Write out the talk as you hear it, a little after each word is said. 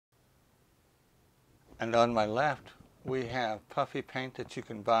And on my left, we have Puffy Paint that you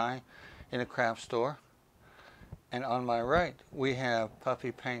can buy in a craft store. And on my right, we have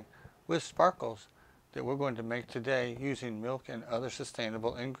Puffy Paint with sparkles that we're going to make today using milk and other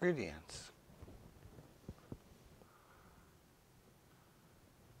sustainable ingredients.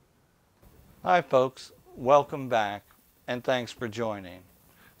 Hi folks, welcome back and thanks for joining.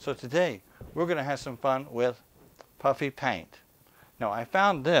 So today we're going to have some fun with Puffy Paint. Now I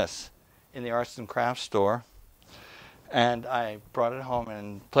found this in the arts and crafts store and I brought it home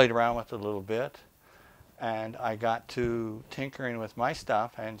and played around with it a little bit, and I got to tinkering with my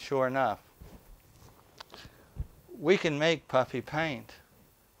stuff, and sure enough we can make Puffy Paint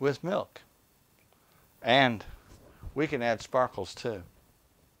with milk, and we can add sparkles too.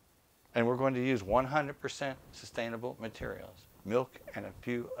 And we're going to use 100% sustainable materials, milk and a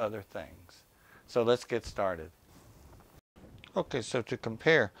few other things. So let's get started. Okay, so to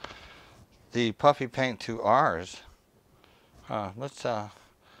compare the Puffy Paint to ours, let's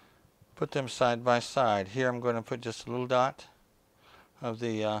put them side by side. Here I'm going to put just a little dot of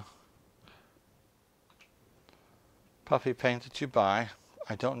the Puffy Paint that you buy.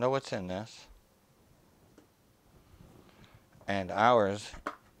 I don't know what's in this. And ours,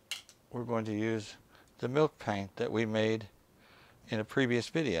 we're going to use the milk paint that we made in a previous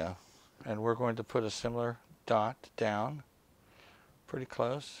video, and we're going to put a similar dot down pretty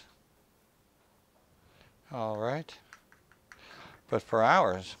close. All right, but for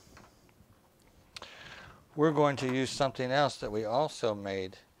ours we're going to use something else that we also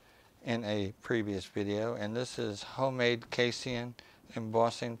made in a previous video, and this is homemade Casein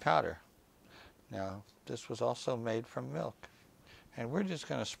Embossing Powder. Now this was also made from milk. And we're just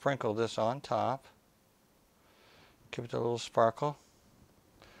going to sprinkle this on top, give it a little sparkle,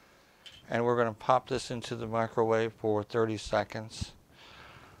 and we're going to pop this into the microwave for 30 seconds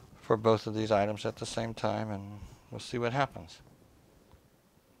for both of these items at the same time, and we'll see what happens.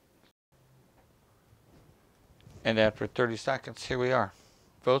 And after 30 seconds, here we are.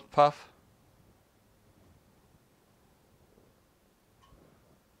 Both puff,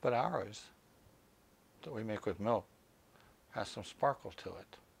 but ours that we make with milk has some sparkle to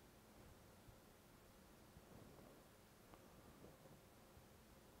it.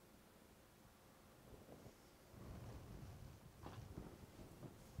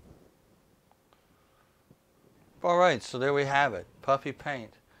 All right, so there we have it. Puffy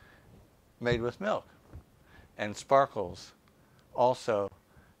Paint made with milk, and sparkles also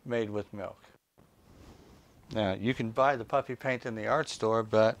made with milk. Now you can buy the Puffy Paint in the art store,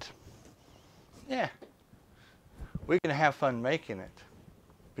 but yeah, we can have fun making it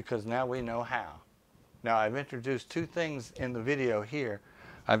because now we know how. Now I've introduced two things in the video here.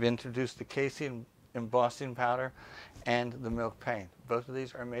 I've introduced the Casein Embossing Powder and the milk paint. Both of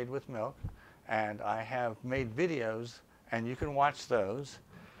these are made with milk, and I have made videos, and you can watch those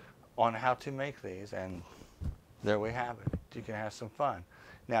on how to make these, and there we have it. You can have some fun.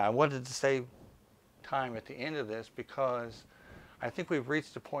 Now I wanted to save time at the end of this because I think we've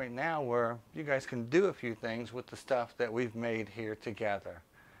reached a point now where you guys can do a few things with the stuff that we've made here together.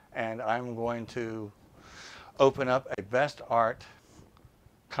 And I'm going to open up a best art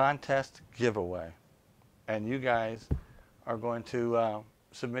contest giveaway. And you guys are going to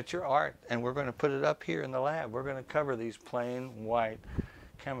submit your art, and we're going to put it up here in the lab. We're going to cover these plain white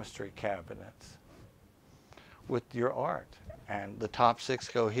chemistry cabinets with your art. And the top 6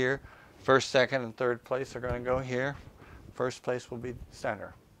 go here. First, second, and third place are going to go here. First place will be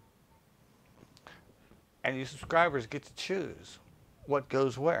center. And you subscribers get to choose what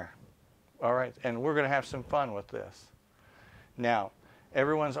goes where. All right, and we're going to have some fun with this. Now,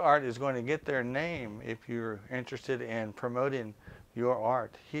 everyone's art is going to get their name. If you're interested in promoting your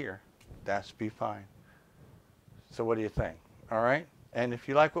art here, that's be fine. So what do you think? All right, and if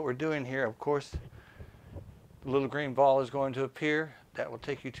you like what we're doing here, of course, the little green ball is going to appear. That will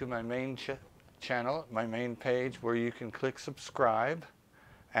take you to my main channel, my main page, where you can click subscribe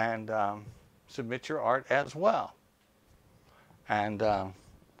and submit your art as well. And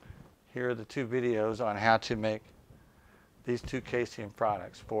here are the 2 videos on how to make these 2 Casein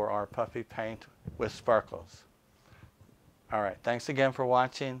products for our Puffy Paint with sparkles. All right, thanks again for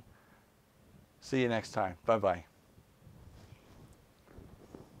watching. See you next time. Bye-bye.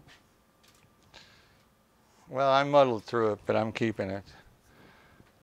 Well, I muddled through it, but I'm keeping it.